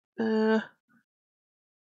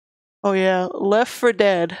Oh yeah, Left 4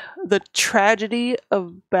 Dead: The Tragedy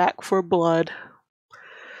of Back 4 Blood.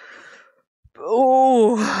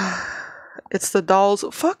 Oh, it's the dolls.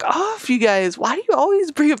 Fuck off, you guys. Why do you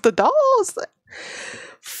always bring up the dolls?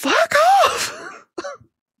 Fuck off.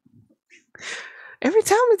 Every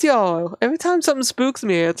time it's y'all. Every time something spooks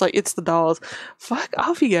me, it's like, it's the dolls. Fuck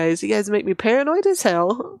off, you guys. You guys make me paranoid as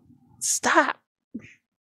hell. Stop.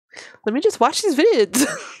 Let me just watch these vids.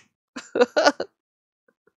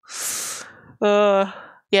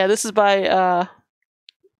 Yeah, this is by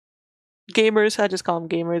gamers. I just call them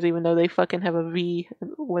gamers, even though they fucking have a V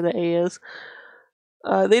where the A is.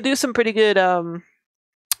 They do some pretty good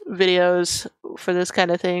videos for this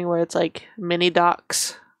kind of thing, where it's like mini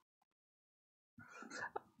docs.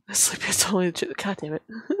 Sleepy's only God damn it.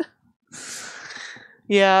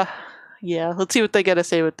 Yeah. Let's see what they gotta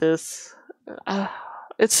say with this.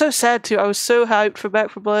 It's so sad too. I was so hyped for Back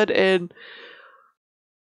 4 Blood, and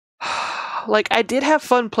like, I did have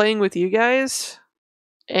fun playing with you guys,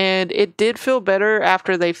 and it did feel better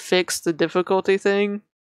after they fixed the difficulty thing.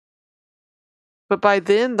 But by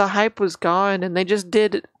then, the hype was gone, and they just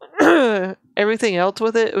did everything else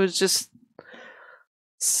with it. It was just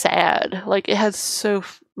sad. Like, it had so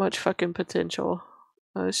much fucking potential.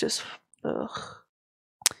 It's just, ugh.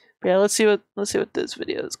 But yeah, let's see what this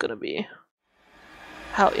video is gonna be.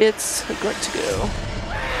 How it's going to go.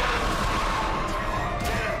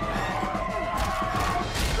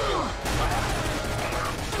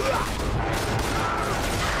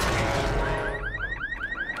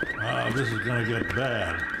 This is gonna get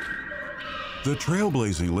bad. The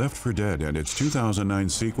trailblazing Left 4 Dead and its 2009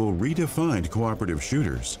 sequel redefined cooperative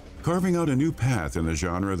shooters, carving out a new path in the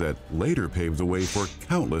genre that later paved the way for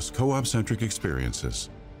countless co-op-centric experiences.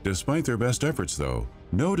 Despite their best efforts, though,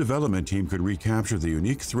 no development team could recapture the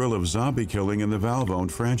unique thrill of zombie killing in the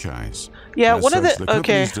Valve-owned franchise. Yeah, As one of such, the... the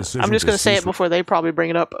Okay, company's decision I'm just going to to say it cease- before they probably bring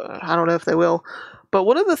it up. I don't know if they will. But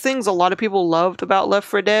one of the things a lot of people loved about Left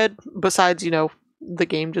 4 Dead, besides, you know, the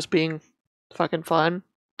game just being fucking fun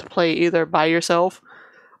to play either by yourself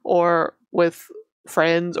or with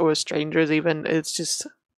friends or with strangers even, it's just...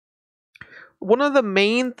 One of the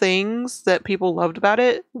main things that people loved about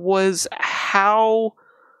it was how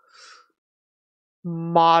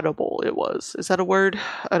moddable it was. Is that a word?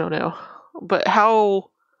 I don't know. But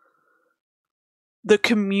how the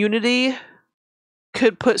community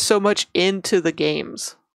could put so much into the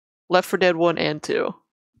games. Left 4 Dead 1 and 2.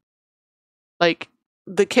 Like,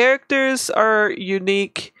 the characters are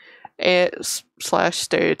unique and slash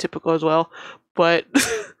stereotypical as well, but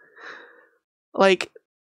like,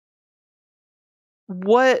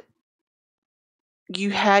 what you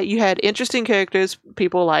had interesting characters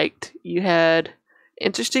people liked, you had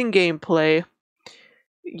interesting gameplay,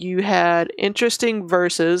 you had interesting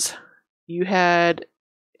verses, you had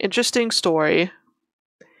interesting story,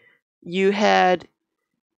 you had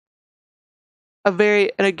a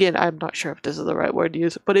very, and again, I'm not sure if this is the right word to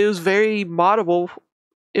use, but it was very moddable.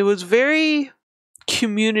 It was very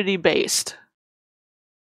community based.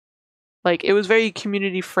 Like, it was very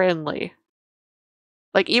community friendly.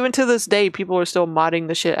 Like, even to this day, people are still modding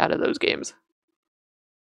the shit out of those games.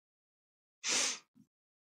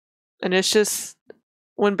 And it's just,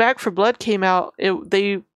 when Back 4 Blood came out,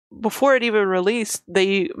 before it even released,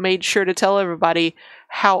 they made sure to tell everybody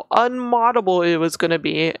how unmoddable it was going to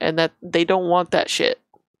be, and that they don't want that shit.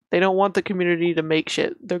 They don't want the community to make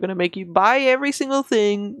shit. They're going to make you buy every single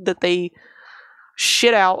thing that they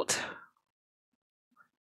shit out.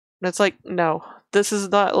 And it's like, no, this is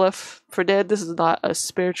not Left 4 Dead. This is not a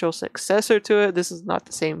spiritual successor to it. This is not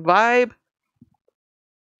the same vibe.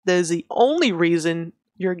 That is the only reason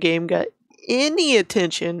your game got any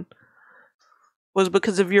attention, was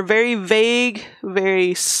because of your very vague,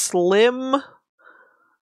 very slim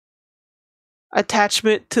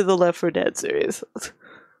attachment to the Left 4 Dead series.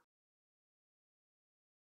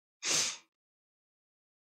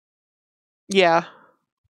 Yeah,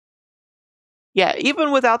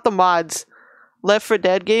 even without the mods, Left 4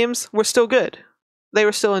 Dead games were still good. They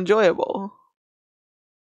were still enjoyable.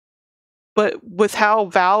 But with how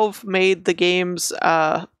Valve made the games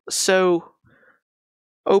so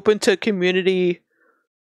open to community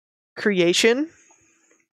creation,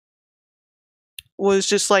 was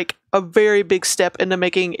just like a very big step into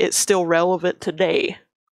making it still relevant today.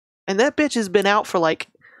 And that bitch has been out for like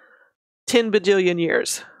 10 bajillion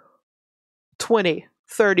years. 20,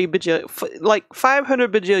 30 bajillion, like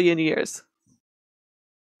 500 bajillion years.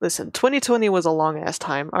 Listen, 2020 was a long ass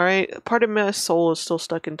time, alright? Part of my soul is still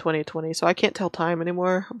stuck in 2020, so I can't tell time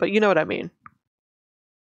anymore, but you know what I mean.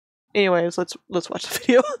 Anyways, let's watch the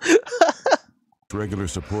video. regular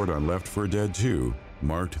support on Left 4 Dead 2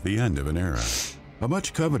 marked the end of an era. A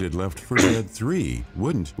much coveted Left 4 Dead 3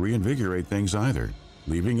 wouldn't reinvigorate things either,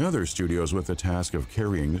 leaving other studios with the task of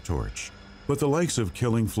carrying the torch. But the likes of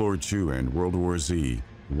Killing Floor 2 and World War Z,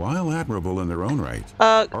 while admirable in their own right,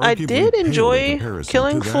 I did enjoy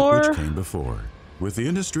Killing Floor, which came before. With the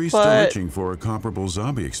industry still itching for a comparable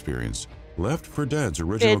zombie experience, Left 4 Dead's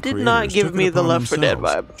original it did not give me the Left 4 Dead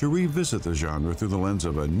vibe. To revisit the genre through the lens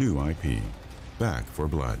of a new IP, Back 4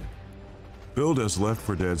 Blood. Billed as Left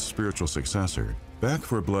 4 Dead's spiritual successor, Back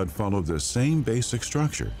 4 Blood followed the same basic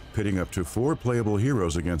structure, pitting up to 4 playable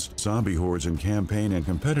heroes against zombie hordes in campaign and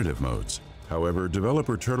competitive modes. However,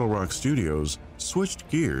 developer Turtle Rock Studios switched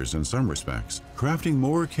gears in some respects, crafting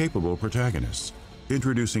more capable protagonists,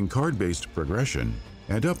 introducing card-based progression,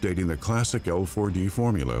 and updating the classic L4D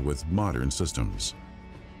formula with modern systems.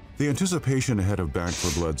 The anticipation ahead of Back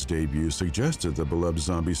 4 Blood's debut suggested the beloved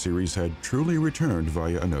zombie series had truly returned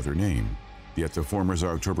via another name, yet the former's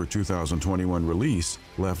October 2021 release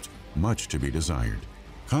left much to be desired.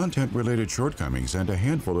 Content-related shortcomings and a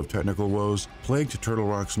handful of technical woes plagued Turtle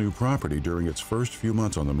Rock's new property during its first few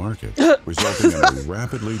months on the market, resulting in a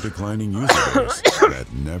rapidly declining user base that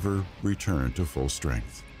never returned to full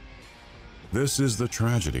strength. This is the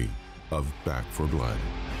tragedy of Back 4 Blood.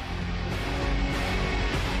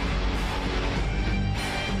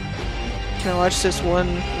 Can I watch this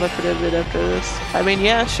one Left 4 Dead vid after this? I mean,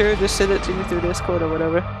 yeah, sure, just send it to me through Discord or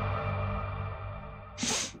whatever.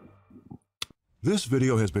 This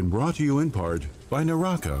video has been brought to you in part by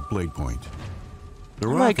Naraka Bladepoint.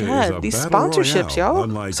 Oh my god, these sponsorships,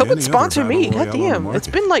 y'all. Someone sponsor me, goddamn. It's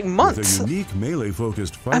been like months. With a unique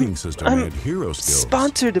melee-focused fighting system and hero skills,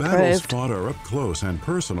 sponsor deprived. Battles fought are up close and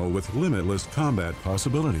personal with limitless combat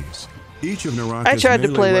possibilities. Each of Naraka's I tried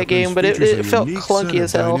to play that game, but it felt clunky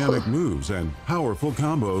as hell. Dynamic moves and powerful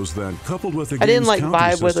combos that, coupled with the I didn't game's like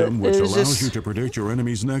vibe with it. which It was allows just you to predict your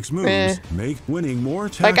enemy's next moves, make winning more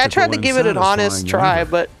tactical. Like I tried to give it an honest try,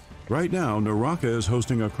 but right now Naraka is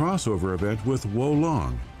hosting a crossover event with Wo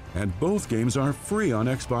Long, and both games are free on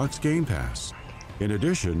Xbox Game Pass. In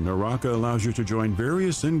addition, Naraka allows you to join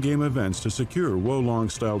various in-game events to secure Wo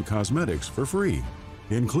Long-styled cosmetics for free,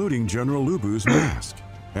 including General Lubu's mask.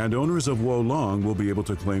 And owners of Wo Long will be able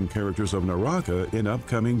to claim characters of Naraka in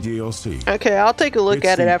upcoming DLC. Okay, I'll take a look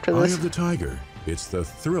at it after this. Eye of the Tiger. It's the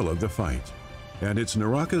thrill of the fight. And it's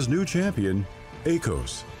Naraka's new champion,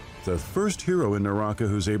 Akos, the first hero in Naraka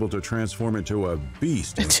who's able to transform into a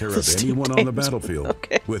beast and tear up anyone on the battlefield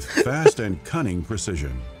with fast and cunning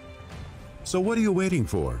precision. So what are you waiting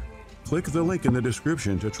for? Click the link in the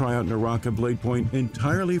description to try out Naraka Bladepoint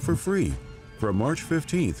entirely for free from March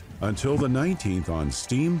 15th until the 19th on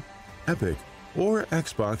Steam, Epic, or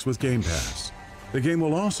Xbox with Game Pass. The game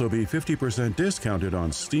will also be 50% discounted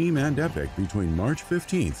on Steam and Epic between March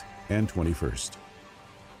 15th and 21st.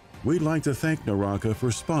 We'd like to thank Naraka for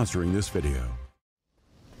sponsoring this video.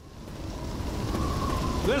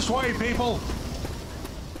 This way, people!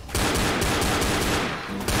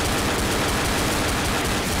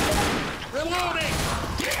 Reloading!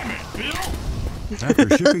 Damn it, Bill!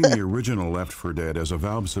 After shipping the original Left 4 Dead as a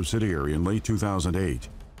Valve subsidiary in late 2008,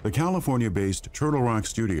 the California-based Turtle Rock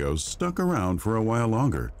Studios stuck around for a while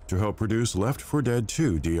longer to help produce Left 4 Dead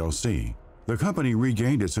 2 DLC. The company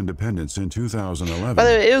regained its independence in 2011. By the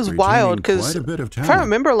way, it was wild because if I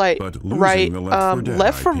remember, like, right,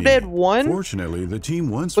 Left 4 Dead 1 fortunately, the team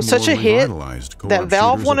once was such a hit that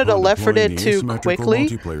Valve wanted a Left 4 Dead 2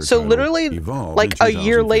 quickly. So literally, like a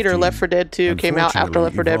year later, Left 4 Dead 2 came out after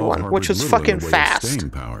Left 4 Dead 1, which was fucking fast.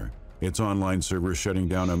 Its online server shutting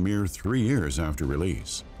down a mere 3 years after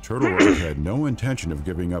release. Turtle Rock had no intention of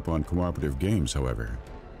giving up on cooperative games, however.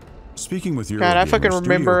 Speaking with God, I fucking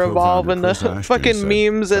remember Evolve and the fucking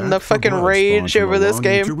memes and the fucking rage over this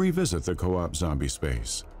game. To revisit the co-op zombie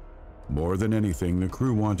space. More than anything, the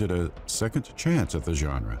crew wanted a second chance at the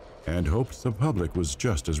genre and hoped the public was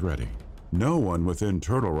just as ready. No one within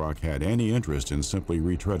Turtle Rock had any interest in simply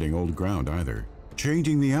retreading old ground either.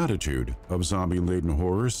 Changing the attitude of zombie-laden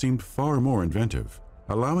horror seemed far more inventive,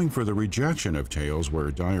 allowing for the rejection of tales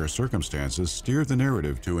where dire circumstances steer the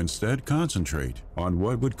narrative to instead concentrate on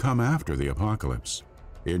what would come after the apocalypse.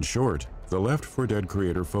 In short, the Left 4 Dead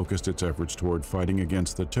creator focused its efforts toward fighting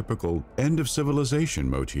against the typical end of civilization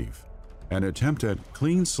motif, an attempt at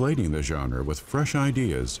clean slating the genre with fresh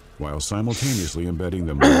ideas while simultaneously embedding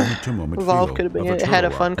the moment-to-moment Valve could have been had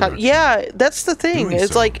a fun yeah, that's the thing. Doing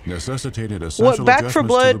it's like what Back 4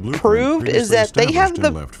 Blood proved is that they have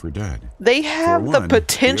the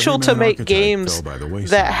potential to make games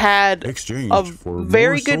that had a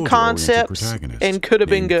very good concept and could have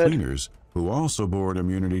been good. who also bore an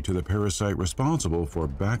immunity to the parasite responsible for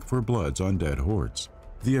Back 4 Blood's undead hordes.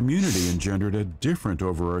 The immunity engendered a different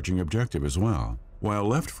overarching objective as well. While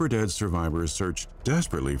Left 4 Dead survivors searched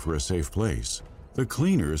desperately for a safe place, the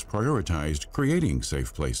cleaners prioritized creating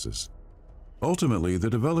safe places. Ultimately, the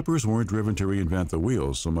developers weren't driven to reinvent the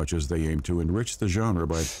wheel so much as they aimed to enrich the genre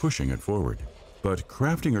by pushing it forward. But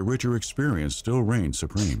crafting a richer experience still reigned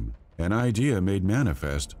supreme, an idea made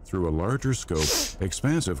manifest through a larger scope,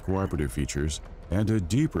 expansive cooperative features, and a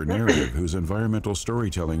deeper narrative whose environmental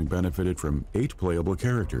storytelling benefited from 8 playable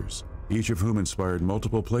characters, each of whom inspired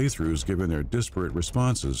multiple playthroughs given their disparate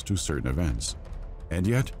responses to certain events. And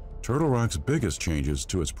yet, Turtle Rock's biggest changes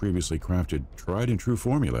to its previously crafted tried-and-true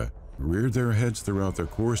formula reared their heads throughout the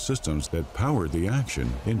core systems that powered the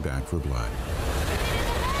action in Back 4 Blood.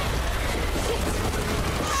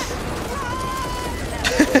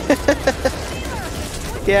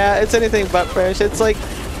 Yeah, it's anything but fresh. It's like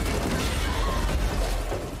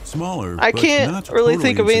Smaller, I can't not really totally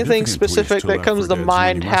think of anything insignificant specific tweaks to that Left comes 4 to Dead's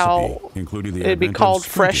mind winning how recipe, including the it'd be advent of called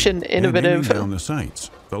fresh sprinting and innovative. aiming down the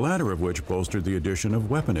sights, the latter of which bolstered the addition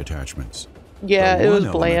of weapon attachments. Yeah, The it was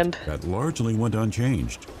one element bland. that largely went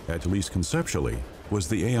unchanged, at least conceptually, was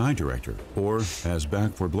the AI director, or, as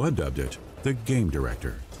Back 4 Blood dubbed it, the game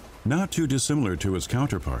director. Not too dissimilar to its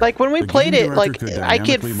counterpart. Like when we the played game it, like director I could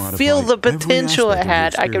dynamically modify feel the every potential it aspect of the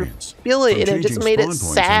had. I could experience, feel it, from and it just changing made it spawn points and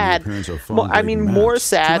the sad. appearance of Well, I mean, fawn-laden more maps, to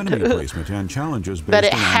sad enemy placement and challenges that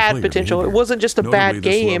it based around had player potential. It behavior. wasn't just a Notably, bad this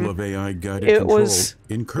game. level of AI-guided It control was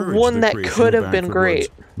encouraged one the that creation could of have Back been 4 Blood's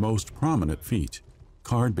great. most prominent feat,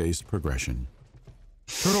 card-based progression.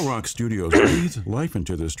 Turtle Rock Studios breathed life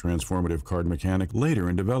into this transformative card mechanic later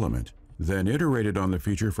in development, then iterated on the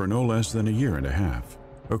feature for no less than a year and a half.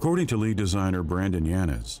 According to lead designer Brandon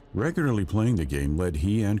Yanez, regularly playing the game led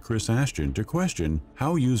he and Chris Ashton to question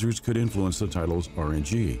how users could influence the title's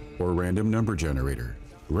RNG, or random number generator.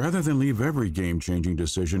 Rather than leave every game-changing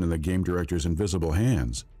decision in the game director's invisible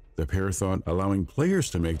hands, the pair thought allowing players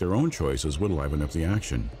to make their own choices would liven up the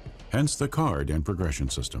action, hence the card and progression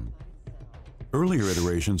system. Earlier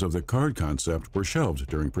iterations of the card concept were shelved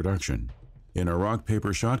during production. In a Rock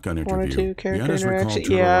Paper Shotgun One or interview, two character Yanez recalled interaction-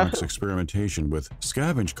 Turtle yeah. Rock's experimentation with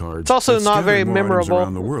scavenge cards. It's also that not very scattered more items memorable.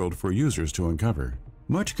 around the world for users to uncover.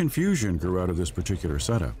 Much confusion grew out of this particular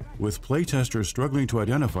setup, with playtesters struggling to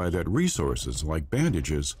identify that resources like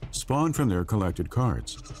bandages spawned from their collected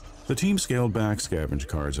cards. The team scaled back scavenge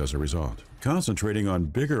cards as a result, concentrating on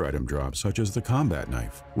bigger item drops such as the combat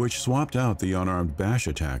knife, which swapped out the unarmed bash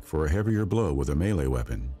attack for a heavier blow with a melee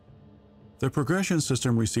weapon. The progression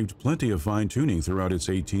system received plenty of fine-tuning throughout its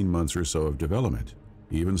 18 months or so of development.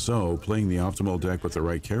 Even so, playing the optimal deck with the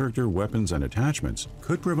right character, weapons, and attachments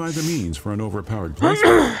could provide the means for an overpowered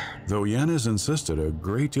playthrough, though Yanez insisted a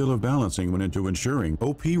great deal of balancing went into ensuring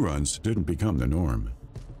OP runs didn't become the norm.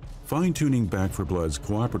 Fine-tuning Back 4 Blood's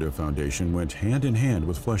cooperative foundation went hand-in-hand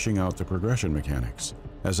with fleshing out the progression mechanics.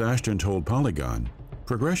 As Ashton told Polygon,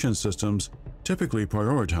 progression systems typically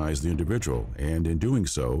prioritize the individual and, in doing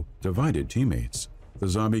so, divided teammates. The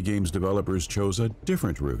zombie game's developers chose a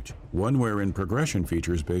different route, one wherein progression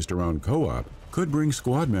features based around co-op could bring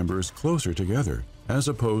squad members closer together, as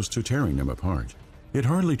opposed to tearing them apart. It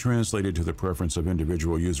hardly translated to the preference of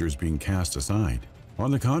individual users being cast aside. On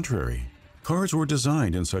the contrary, cards were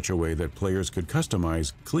designed in such a way that players could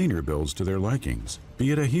customize cleaner builds to their likings, be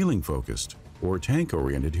it a healing-focused or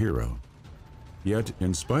tank-oriented hero. Yet,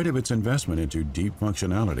 in spite of its investment into deep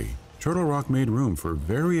functionality, Turtle Rock made room for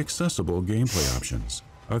very accessible gameplay options.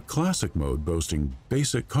 A classic mode boasting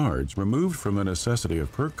basic cards removed from the necessity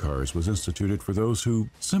of perk cards was instituted for those who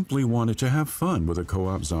simply wanted to have fun with a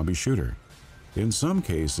co-op zombie shooter. In some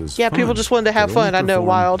cases, Yeah, people fun just wanted to have could only fun. I know, perform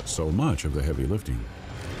wild. so much of the heavy lifting.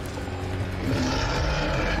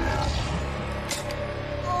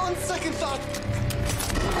 2nd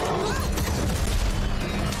thought.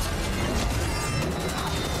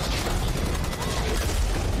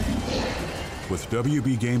 With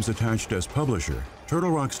WB Games attached as publisher,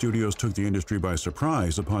 Turtle Rock Studios took the industry by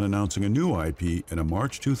surprise upon announcing a new IP in a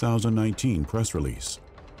March 2019 press release.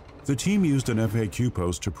 The team used an FAQ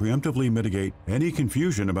post to preemptively mitigate any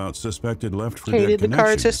confusion about suspected Left 4 Dead Hated the card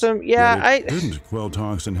connections. system. Yeah, Yet it didn't quell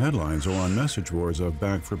talks and headlines or on message boards of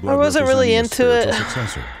Back 4 Blood. I wasn't really representing its into spiritual it.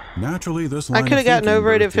 Successor. Naturally, this I line coulda of gotten thinking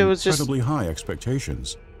over it birthed if it was just incredibly high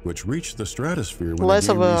expectations, which reached the stratosphere when less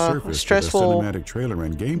the game of a resurfaced with stressful cinematic trailer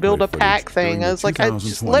and gameplay build a footage pack during thing. the I was like,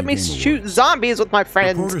 just 2020 let me Game shoot Awards. zombies with my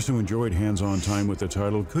friends. Reporters who enjoyed hands-on time with the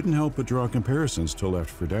title couldn't help but draw comparisons to Left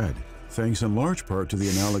 4 Dead, thanks in large part to the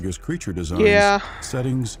analogous creature designs, Yeah.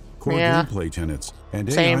 settings, core Yeah. gameplay tenets,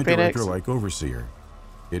 and Same, AI Phoenix. director like Overseer.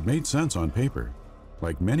 It made sense on paper.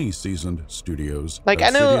 Like many seasoned studios, Like I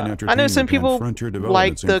know some people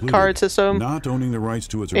like the card system not owning the rights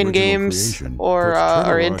to its in games or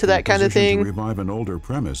are into that kind of thing,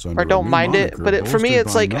 or don't mind it. But for me,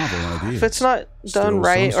 it's like if it's not done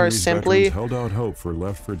right or simply,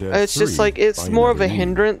 it's just like it's more of a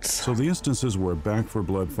hindrance. So the instances where Back 4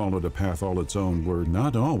 Blood followed a path all its own were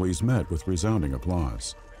not always met with resounding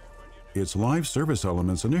applause. Its live service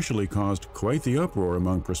elements initially caused quite the uproar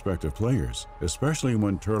among prospective players, especially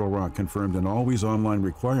when Turtle Rock confirmed an always online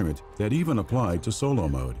requirement that even applied to solo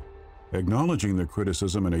mode. Acknowledging the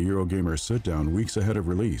criticism in a Eurogamer sit-down weeks ahead of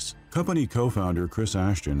release, company co-founder Chris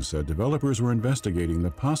Ashton said developers were investigating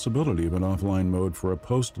the possibility of an offline mode for a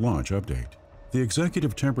post-launch update. The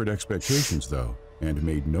executive tempered expectations, though, and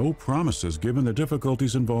made no promises given the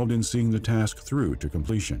difficulties involved in seeing the task through to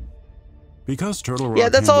completion. Because Turtle Rock, yeah,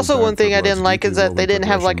 that's also one thing I didn't like, is that they didn't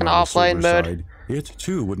have like an offline mode. It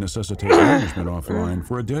too would necessitate management offline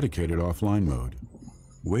for a dedicated offline mode.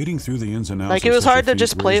 Wading through the ins and outs, like it was hard to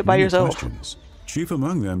just play it by yourself. Questions, chief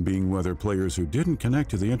among them being whether players who didn't connect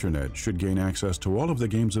to the internet should gain access to all of the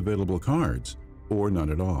game's available cards, or none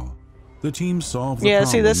at all. The team solved the problem.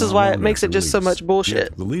 See, this is why it makes it just so much bullshit.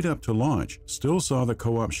 Yet the lead up to launch still saw the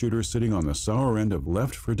co-op shooter sitting on the sour end of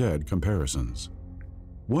Left 4 Dead comparisons.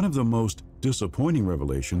 One of the most disappointing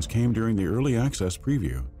revelations came during the early access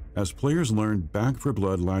preview, as players learned Back 4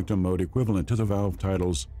 Blood lacked a mode equivalent to the Valve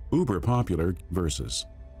title's uber-popular Versus.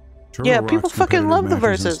 Yeah, people fucking love the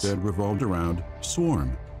Versus. Instead revolved around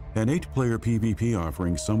Swarm, an 8-player PvP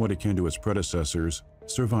offering somewhat akin to its predecessor's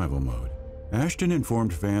Survival mode. Ashton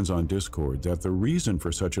informed fans on Discord that the reason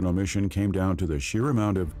for such an omission came down to the sheer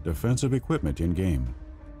amount of defensive equipment in-game.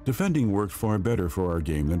 Defending worked far better for our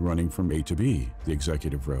game than running from A to B, the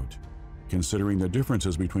executive wrote. Considering the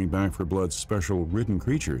differences between Back 4 Blood's special ridden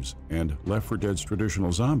creatures and Left 4 Dead's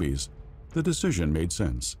traditional zombies, the decision made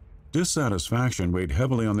sense. Dissatisfaction weighed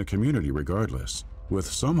heavily on the community regardless, with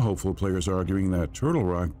some hopeful players arguing that Turtle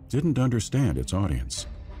Rock didn't understand its audience.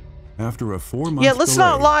 After a 4-month yeah, let's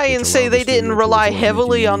not lie and say they didn't rely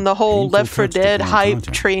heavily on the whole Left 4 Dead hype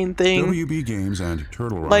train thing. WB Games and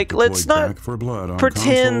Turtle Rock like, let's not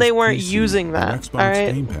pretend they weren't using that,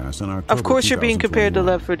 alright? Of course you're being compared to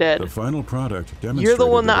Left 4 Dead. The final product you're the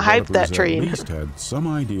one that hyped that train. At least had some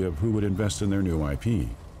idea of who would invest in their new IP.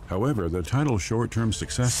 However, the title's short-term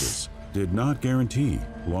successes did not guarantee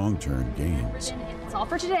long-term gains. That's all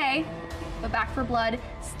for today. But Back 4 Blood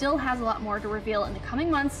still has a lot more to reveal in the coming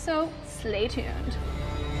months, so stay tuned.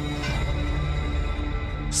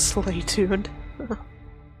 Stay tuned.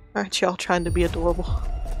 Aren't y'all trying to be adorable?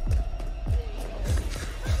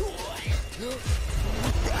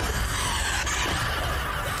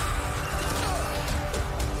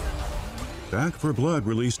 Back 4 Blood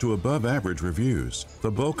released to above-average reviews, the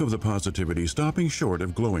bulk of the positivity stopping short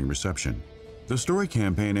of glowing reception. The story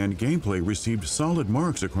campaign and gameplay received solid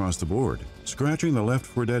marks across the board, scratching the Left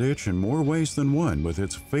 4 Dead itch in more ways than one with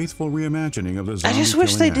its faithful reimagining of the zombie. I just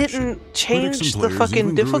wish they action. didn't change the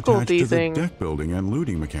fucking difficulty thing. Deck building and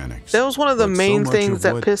looting mechanics. That was one of the main things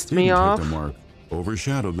that pissed me off.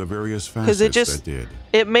 Overshadowed the various facets that did.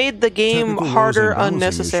 It made the game harder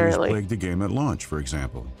unnecessarily. Plagued the game at launch, for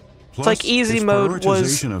example. Plus, it's like easy mode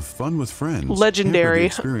was of fun with friends legendary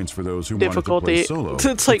experience for those who difficulty. Wanted to play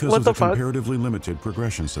solo it's like what the fuck? Comparatively limited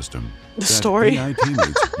progression system. The story. AI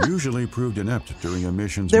teammates usually proved inept during a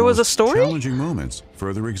mission's there was a story? Challenging moments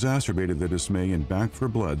further exacerbated the dismay in Back 4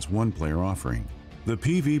 Blood's one-player offering. The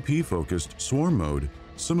PvP-focused Swarm mode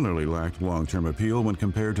similarly lacked long-term appeal when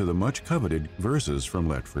compared to the much-coveted Versus from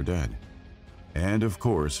Left 4 Dead. And of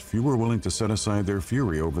course, few were willing to set aside their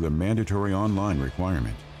fury over the mandatory online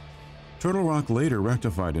requirement. Turtle Rock later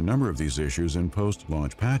rectified a number of these issues in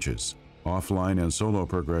post-launch patches. Offline and solo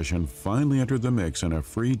progression finally entered the mix in a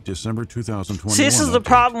free December 2021 See, this is the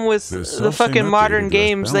problem with the fucking modern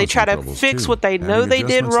games. They try to fix what they know they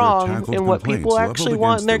did wrong and what people actually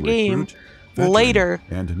want in their game later.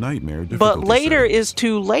 And nightmare but later is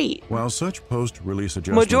too late. While such post-release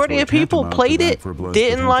adjustments majority of people played it,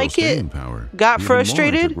 didn't like it, got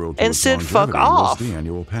frustrated, and said fuck off. The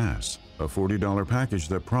annual pass. A $40 package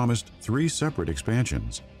that promised 3 separate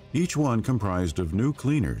expansions, each one comprised of new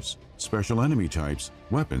cleaners, special enemy types,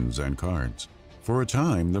 weapons, and cards. For a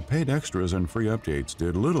time, the paid extras and free updates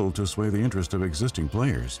did little to sway the interest of existing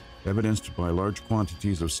players, evidenced by large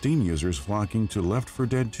quantities of Steam users flocking to Left 4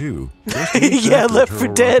 Dead 2. Yeah, Left 4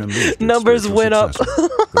 Dead numbers went up.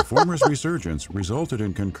 The former's resurgence resulted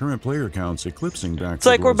in concurrent player counts eclipsing Back 4 Blood. It's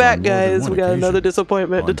like we're back, guys. We got another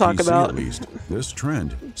disappointment to talk about. At least, this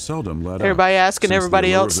trend seldom let everybody asking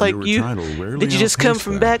everybody else, like, did you just come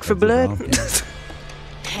from Back 4 Blood?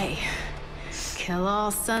 Hey, Kill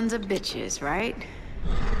all sons of bitches, right?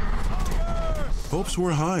 Hopes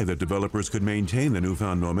were high that developers could maintain the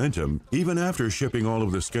newfound momentum even after shipping all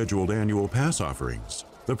of the scheduled annual pass offerings.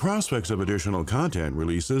 The prospects of additional content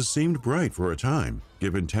releases seemed bright for a time,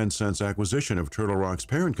 given Tencent's acquisition of Turtle Rock's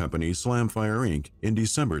parent company, Slamfire Inc., in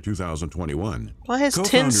December 2021. Why has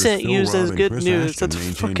Co-founders Tencent Phil used as Robb and good Chris news? Ashton That's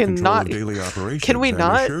maintained fucking control not. of daily operations Can we and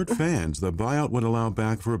not? assured fans the buyout would allow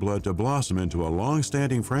Back 4 Blood to blossom into a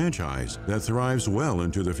long-standing franchise that thrives well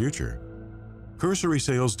into the future. Cursory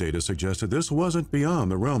sales data suggested this wasn't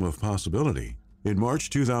beyond the realm of possibility. In March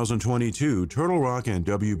 2022, Turtle Rock and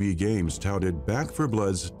WB Games touted Back 4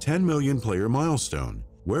 Blood's 10 million player milestone,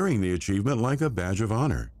 wearing the achievement like a badge of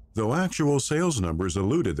honor, though actual sales numbers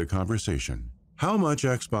eluded the conversation. How much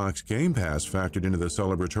Xbox Game Pass factored into the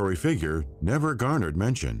celebratory figure never garnered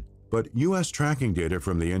mention, but U.S. tracking data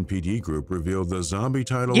from the NPD Group revealed the zombie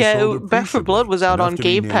title sold Back 4 Blood was out on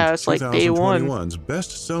Game Pass like day one. 2021's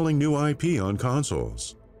best-selling new IP on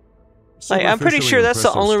consoles. Like, I'm pretty sure that's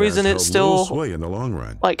the only reason it still sway in the long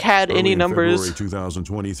run. like had any numbers. In February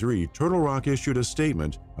 2023, Turtle Rock issued a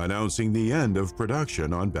statement announcing the end of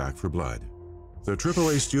production on Back 4 Blood. The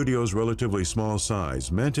AAA studio's relatively small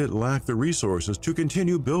size meant it lacked the resources to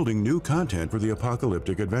continue building new content for the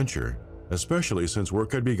apocalyptic adventure, especially since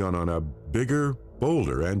work had begun on a bigger,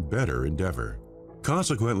 bolder, and better endeavor.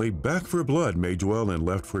 Consequently, Back 4 Blood may dwell in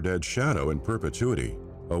Left 4 Dead's shadow in perpetuity,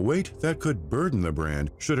 a weight that could burden the brand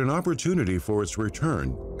should an opportunity for its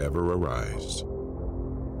return ever arise.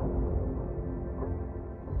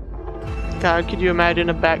 God, could you imagine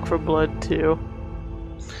a Back 4 Blood 2?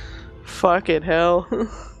 Fucking hell.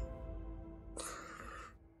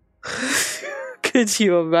 Could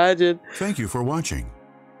you imagine? Thank you for watching.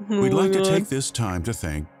 Oh We'd my like to God. take this time to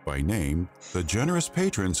thank, by name, the generous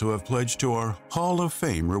patrons who have pledged to our Hall of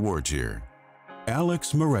Fame reward tier.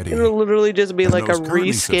 Alex Moretti. It'll literally just be and like a those currently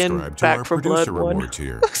reskin subscribed to our Back 4 Blood producer one. reward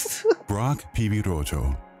tier. Brock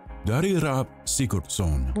Piviroto. Darirap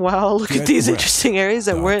Sigurdsson. Wow, look at these interesting areas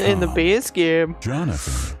that weren't in the base game.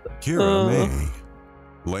 Jonathan. Kira May.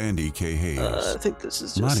 Landy K. Hayes. I think this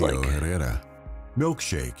is just Mario like, Herrera.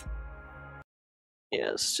 Milkshake.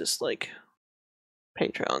 yeah, it's just like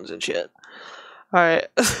Patreons and shit. Alright.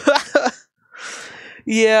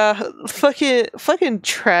 Yeah, fucking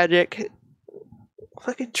tragic.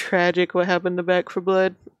 Fucking tragic what happened to Back 4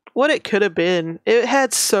 Blood. What it could have been. It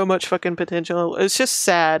had so much fucking potential. It's just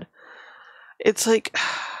sad. It's like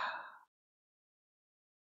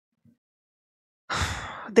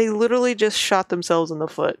they literally just shot themselves in the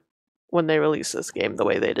foot when they released this game the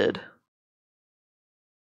way they did.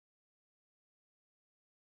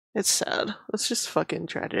 It's sad. It's just fucking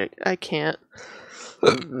tragic. I can't.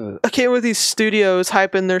 I can't with these studios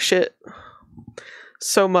hyping their shit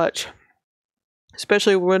so much.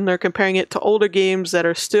 Especially when they're comparing it to older games that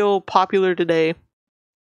are still popular today.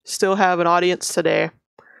 Still have an audience today.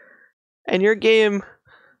 And your game,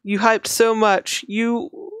 you hyped so much,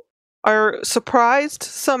 you are surprised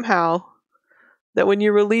somehow that when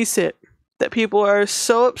you release it, that people are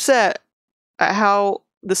so upset at how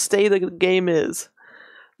the state of the game is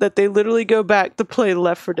that they literally go back to play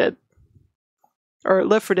Left 4 Dead. Or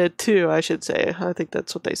Left 4 Dead 2, I should say. I think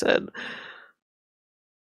that's what they said.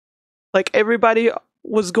 Like, everybody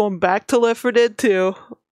was going back to Left 4 Dead 2.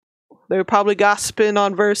 They were probably gossiping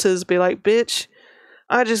on Versus, be like, bitch,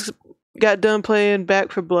 I just got done playing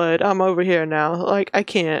Back 4 Blood. I'm over here now. Like, I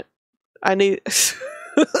can't. I need...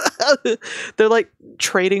 They're like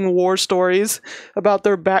trading war stories about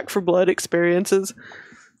their Back 4 Blood experiences.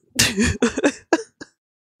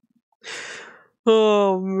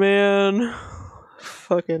 Oh, man.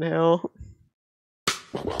 Fucking hell.